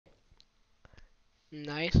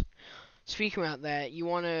Nice. Speaking about that, you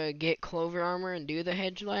want to get clover armor and do the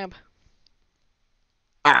hedge lab?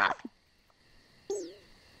 Ah.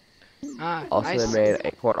 Ah, Also, they made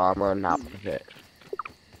acorn armor and not with it.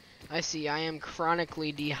 I see. I am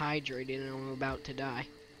chronically dehydrated and I'm about to die.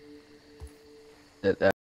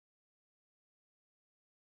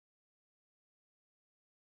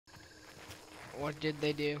 What did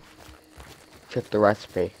they do? Check the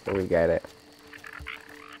recipe and we get it.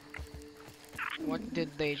 What did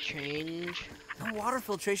they change? No water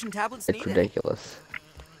filtration tablets It's needed. ridiculous.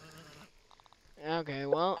 Okay,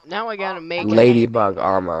 well, now I gotta make Ladybug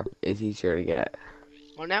armor is easier to get.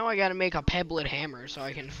 Well, now I gotta make a pebblet hammer so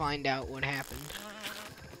I can find out what happened.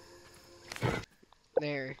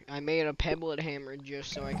 There, I made a pebblet hammer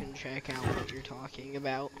just so I can check out what you're talking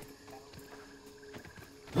about.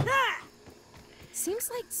 Seems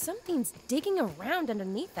like something's digging around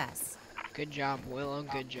underneath us. Good job, Willow.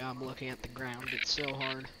 Good job looking at the ground. It's so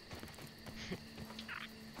hard.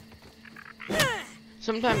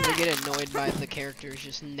 Sometimes I get annoyed by the characters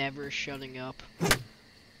just never shutting up.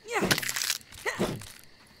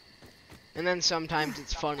 And then sometimes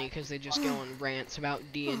it's funny because they just go on rants about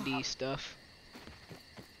D&D stuff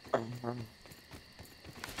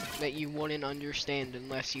that you wouldn't understand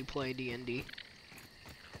unless you play D&D.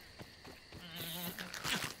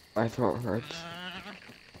 My throat hurts.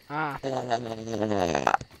 Ah.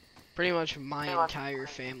 Pretty much my entire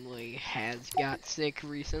family has got sick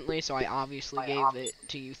recently, so I obviously gave it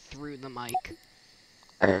to you through the mic.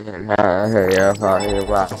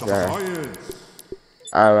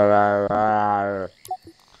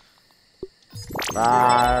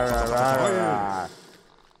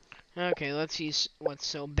 Okay, let's see what's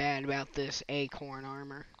so bad about this acorn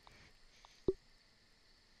armor.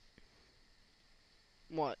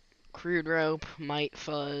 What? Crude rope, mite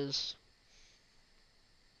fuzz.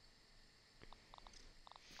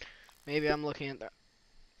 Maybe I'm looking at the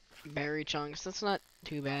berry chunks. That's not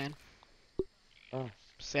too bad. No,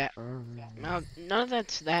 none of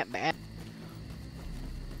that's that bad.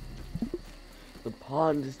 The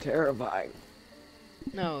pond is terrifying.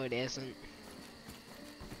 No, it isn't.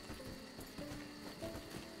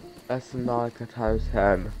 That's Subnautica times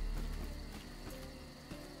 10.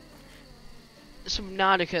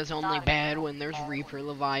 Subnautica is only bad when there's Reaper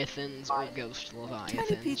Leviathans or Ghost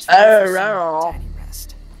Leviathans. Tiny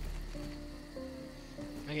rest.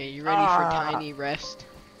 Okay, you ready for tiny rest?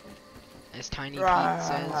 As Tiny Pete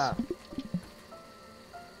says.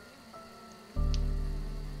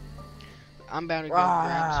 I'm about to go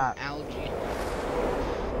grab some algae.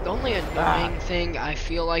 The only annoying thing I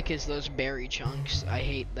feel like is those berry chunks. I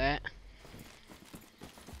hate that.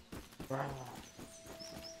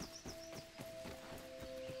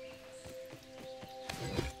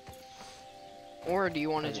 Or do you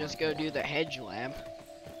want to just go do the hedge lab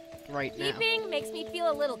right now? Beeping makes me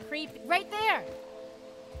feel a little creepy. Right there!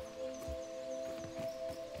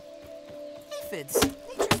 Aphids,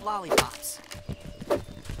 nature's lollipops.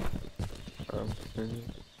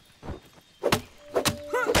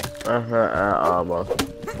 Armor.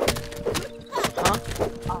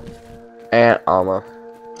 Huh? And armor.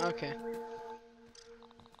 Okay.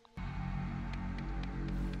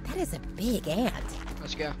 That is a big ant.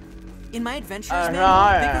 Let's go. In my adventures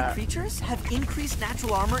manual, bigger creatures have increased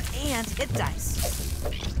natural armor and hit dice.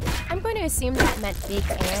 I'm going to assume that meant big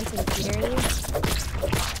ant in theories.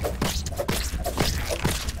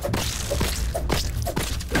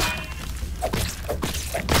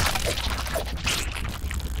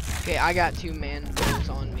 Okay, I got 2 mandibles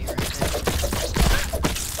on me right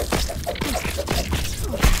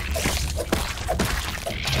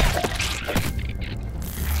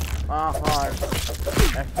Ah, hard.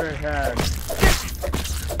 That's pretty hard.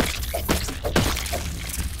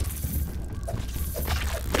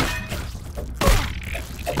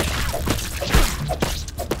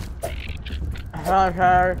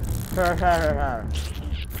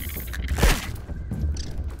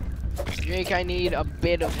 Jake, I need a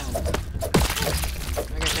bit of help.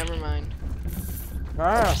 Okay, never mind.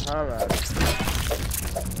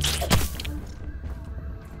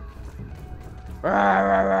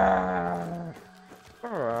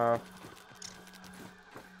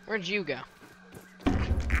 Where'd you go?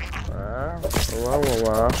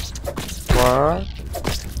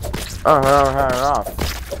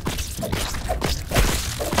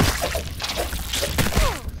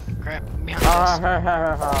 Crap, behind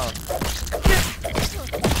us.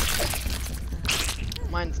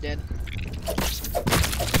 Mine's dead.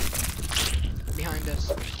 Behind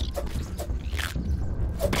us.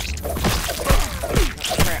 Oh,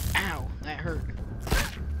 crap, ow, that hurt.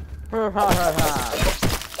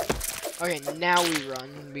 Okay, now we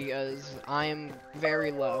run because I am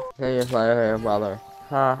very low. Hey, your brother.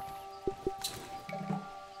 Huh?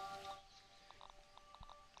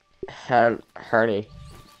 Hurdy.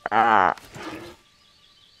 Ah.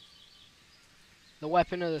 The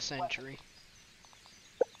weapon of the century.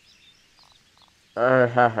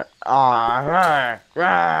 We're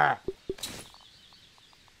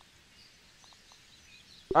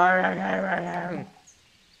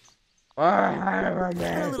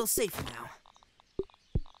a little safer now.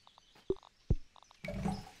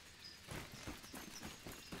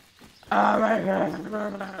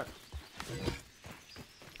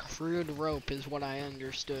 Crude rope is what I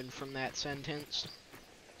understood from that sentence.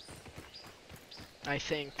 I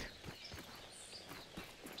think.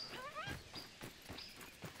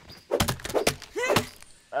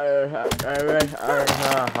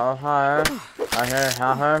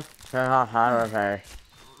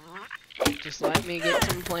 Just let me get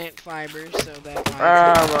some plant fibers so that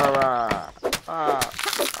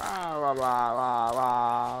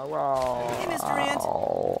Hey, Mr. Ant.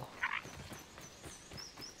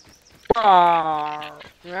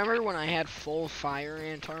 Remember when I had full fire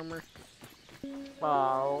ant armor?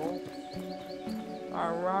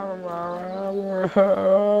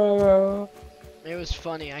 It was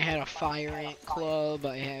funny. I had a fire ant club.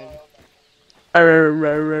 I had.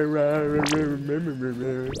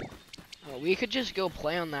 Oh, we could just go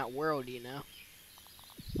play on that world, you know.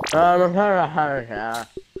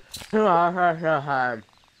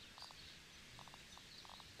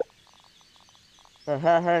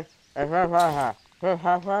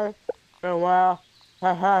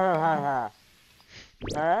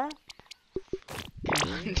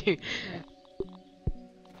 Dude.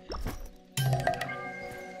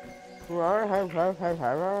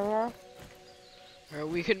 Or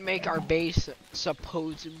we could make our base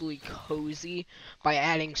supposedly cozy by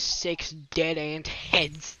adding 6 dead ant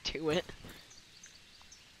heads to it.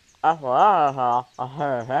 I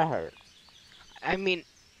mean,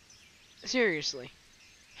 seriously,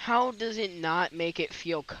 how does it not make it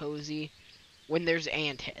feel cozy when there's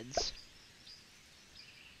ant heads?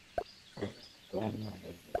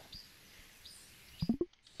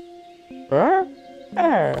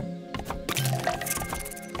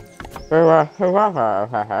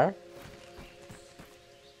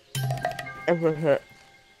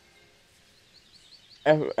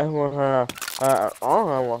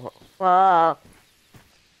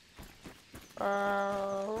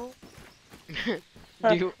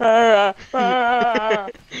 Do you... What?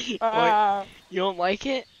 You don't like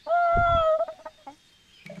it?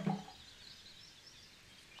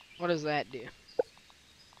 What does that do?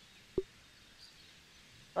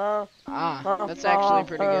 Ah, that's actually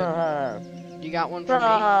pretty good. You got one for me?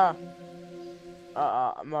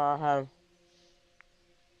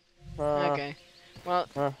 Okay. Well,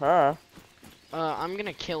 I'm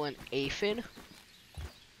gonna kill an aphid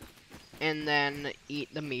and then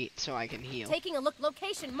eat the meat so I can heal. Taking a look.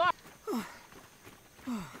 Location mark.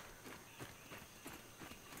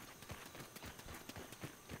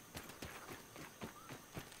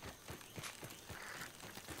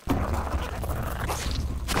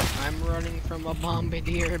 I'm running from a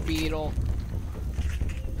bombardier beetle.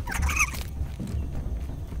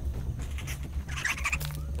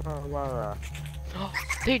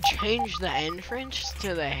 They changed the entrance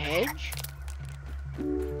to the hedge?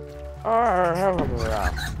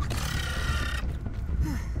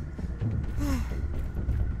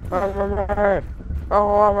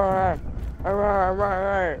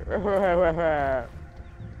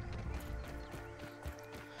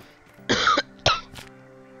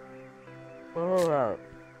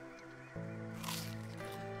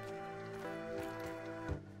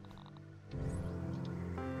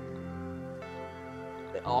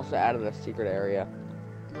 They also added a secret area.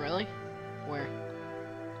 Really? Where?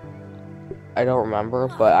 I don't remember,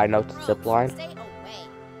 but I know it's a zip line. Stay away.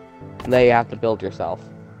 That you have to build yourself.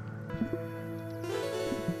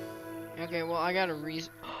 Okay, well, I got a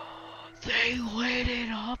reason. They lit it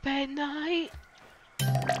up at night?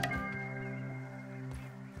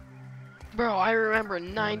 Bro, I remember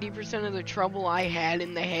 90% of the trouble I had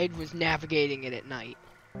in the hedge was navigating it at night.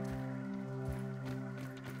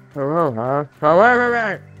 Oh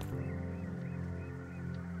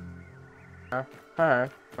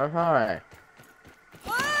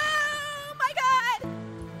my god!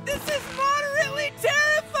 This is moderately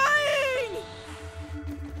terrifying!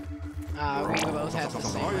 We both have the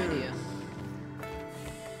same idea.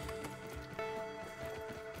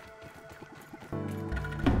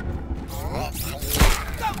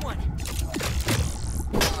 Got one!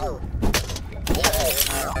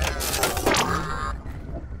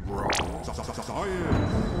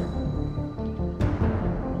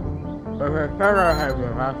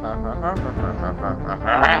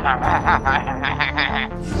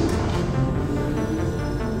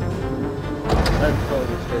 That's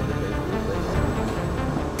totally Stranger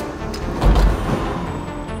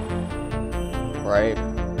Things music. Right?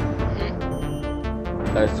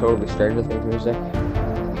 That's totally Stranger Things music.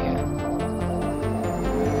 Yeah.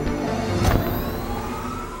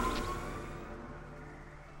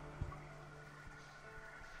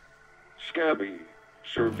 Scabby.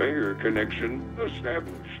 Surveyor connection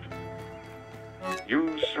established.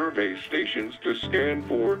 Use survey stations to scan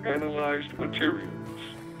for analyzed materials.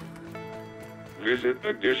 Visit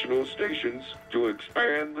additional stations to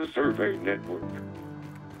expand the survey network.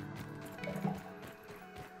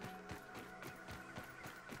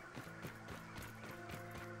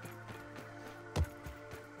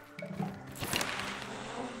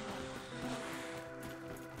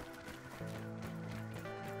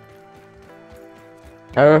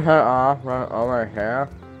 Turn her off right over here.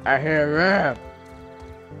 I hear rap.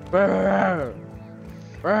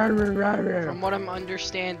 From what I'm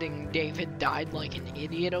understanding, David died like an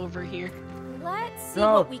idiot over here. Let's see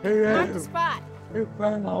No, what we can he mark the is. spot. He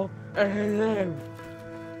fell and he lived.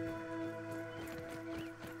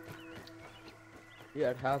 He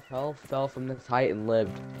had half health, fell from this height, and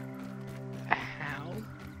lived. How?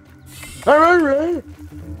 Oh,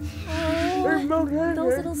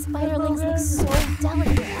 those little spiderlings look so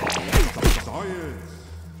delicate.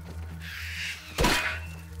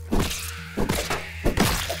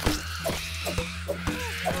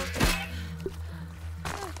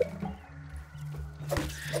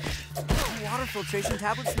 Water filtration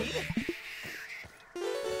tablets needed.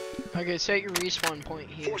 Okay, set your respawn point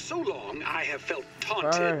here. For so long, I have felt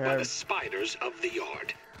taunted by the spiders of the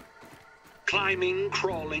yard. Climbing,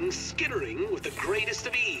 crawling, skittering with the greatest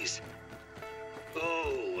of ease.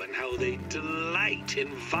 Oh, and how they delight in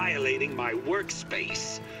violating my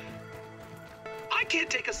workspace. I can't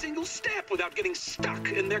take a single step without getting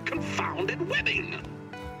stuck in their confounded webbing.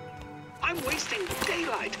 I'm wasting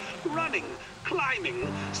daylight, running,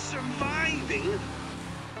 climbing, surviving,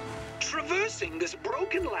 traversing this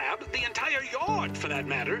broken lab. The entire yard, for that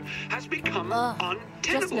matter, has become untenable.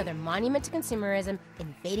 Just another monument to consumerism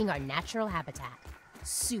invading our natural habitat.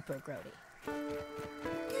 Super grody.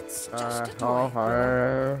 It's just a toy.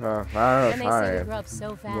 And they say they grow up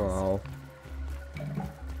so fast.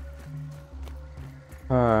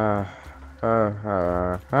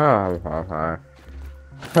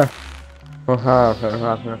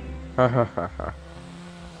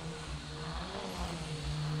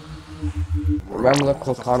 Remember the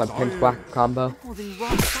Cortana pinchback combo? Holding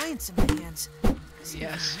raw science in my hands.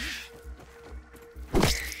 Yes.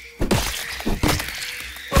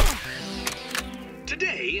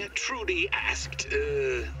 Today, Trudy asked,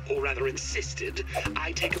 or rather insisted,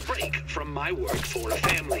 I take a break from my work for a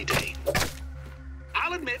family day.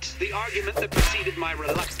 I'll admit, the argument that preceded my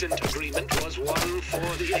reluctant agreement was one for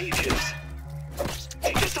the ages.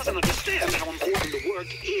 She just doesn't understand how important the work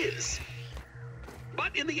is.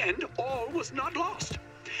 But in the end, all was not lost.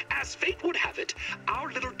 As fate would have it, our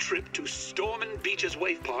little trip to Stormin' Beach's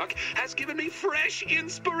Wave Park has given me fresh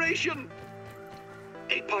inspiration.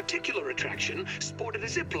 A particular attraction sported a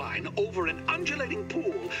zip line over an undulating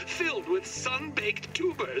pool filled with sun-baked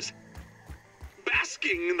tubers,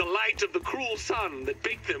 basking in the light of the cruel sun that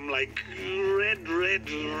baked them like red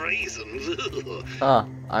raisins.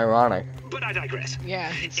 Ironic. But I digress.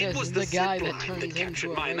 Yeah, it It says was the guy zip that line turns that into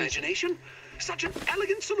captured a my raisin. imagination. Such an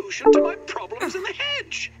elegant solution to my problems in the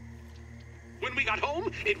hedge. When we got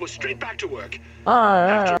home, it was straight back to work.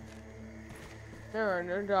 Yeah,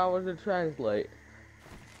 your job was to translate.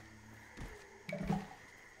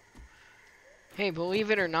 Hey,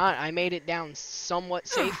 believe it or not, I made it down somewhat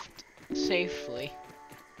safely.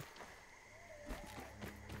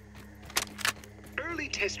 Early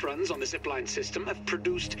test runs on the zipline system have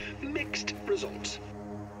produced mixed results.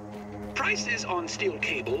 Prices on steel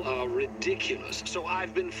cable are ridiculous, so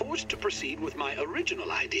I've been forced to proceed with my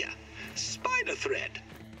original idea, spider thread.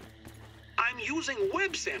 I'm using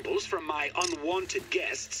web samples from my unwanted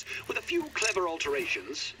guests with a few clever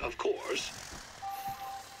alterations, of course.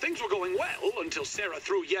 Things were going well until Sarah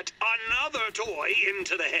threw yet another toy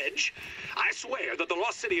into the hedge. I swear that the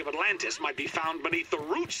lost city of Atlantis might be found beneath the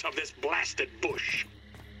roots of this blasted bush.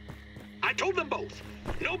 I told them both,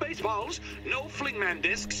 no baseballs, no flingman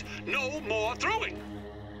discs, no more throwing.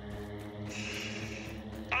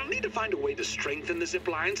 I'll need to find a way to strengthen the zip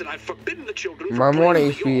lines, and I've forbidden the children from Remember when it playing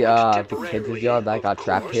used to be the yard the kids' temporarily, yard that of got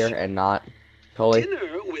trapped course. here and not totally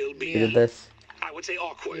Dinner will be, did this? I would say,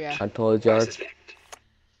 awkward. Yeah. I told I you. suspect.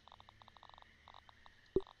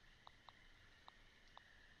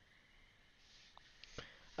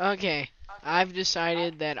 Okay, I've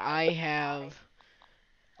decided that I have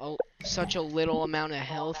such a little amount of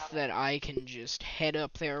health that I can just head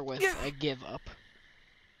up there with a give up.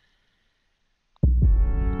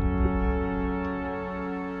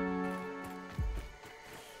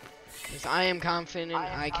 Because I am confident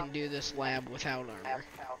I can do this lab without armor.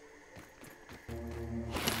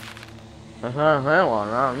 I don't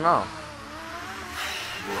know.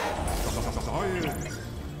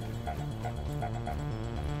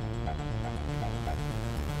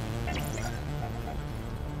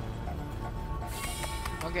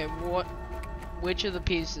 Okay, which of the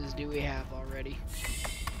pieces do we have already?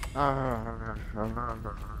 Oh,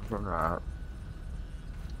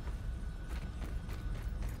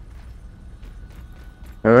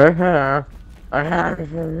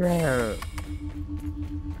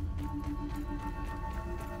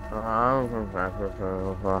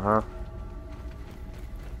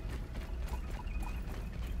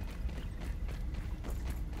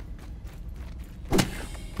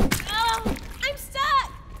 I'm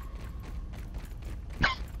stuck!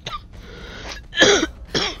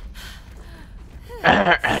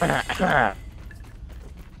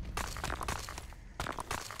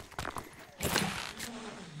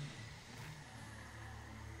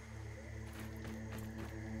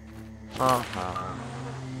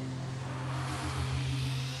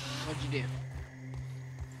 What'd you do?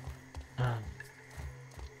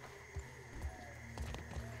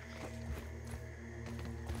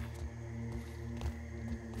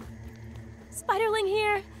 Spiderling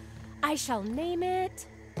here. I shall name it...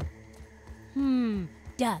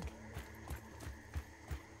 Doug.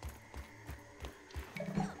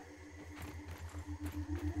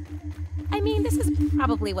 I mean, this is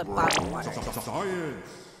probably what Bob wanted. I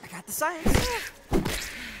got the science.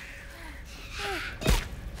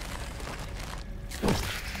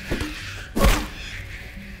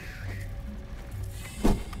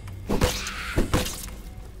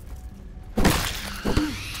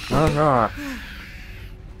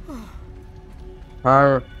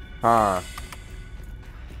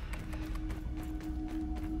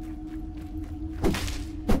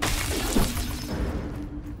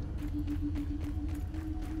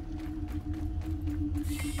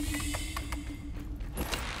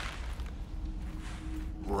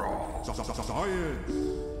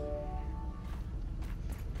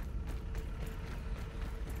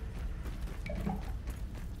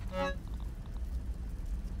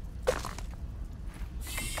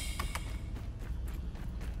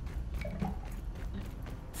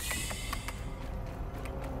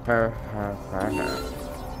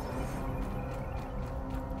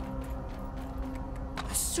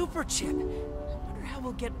 A super chip. I wonder how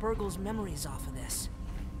we'll get Burgle's memories off of this.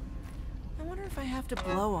 I wonder if I have to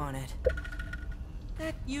blow on it.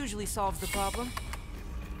 That usually solves the problem.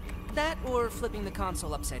 That or flipping the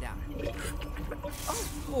console upside down. Oh,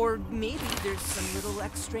 or maybe there's some little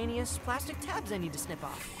extraneous plastic tabs I need to snip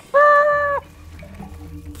off.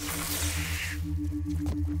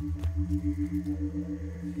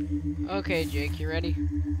 Okay, Jake, you ready?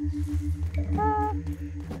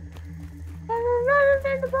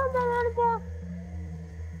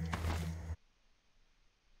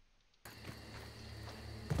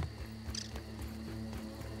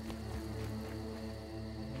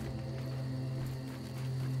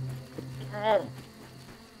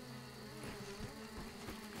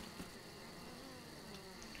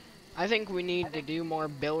 I think we need to do more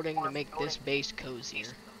building to make this base cozier.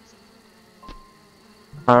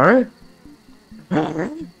 Alright.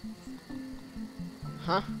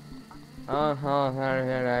 Huh?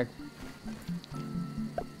 I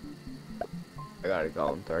gotta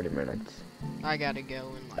go in 30 minutes. I gotta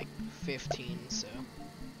go in like 15, so.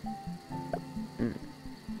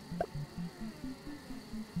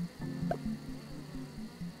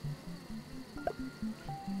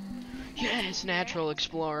 Yes, Natural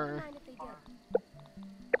Explorer.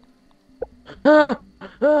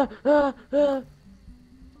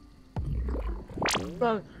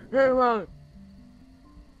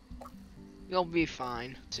 You'll be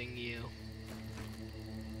fine. Sing you.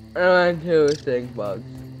 I went to stink bugs.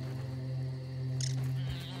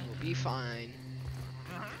 You'll be fine.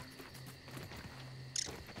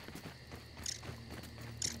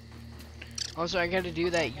 Also, I gotta do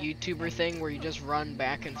that YouTuber thing where you just run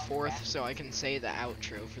back and forth so I can say the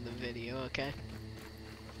outro for the video, okay?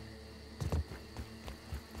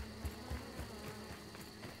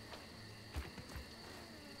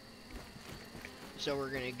 So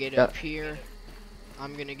we're gonna get up here.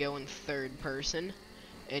 I'm gonna go in third person,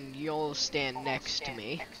 and you'll stand next to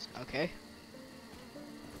me, okay?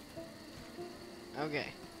 Okay.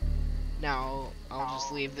 Now, I'll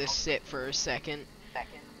just leave this sit for a second.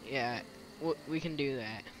 Yeah, we can do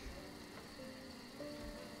that.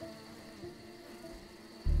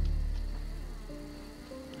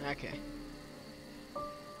 Okay.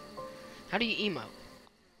 How do you emote?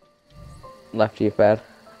 Left keypad.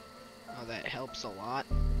 Oh, that helps a lot.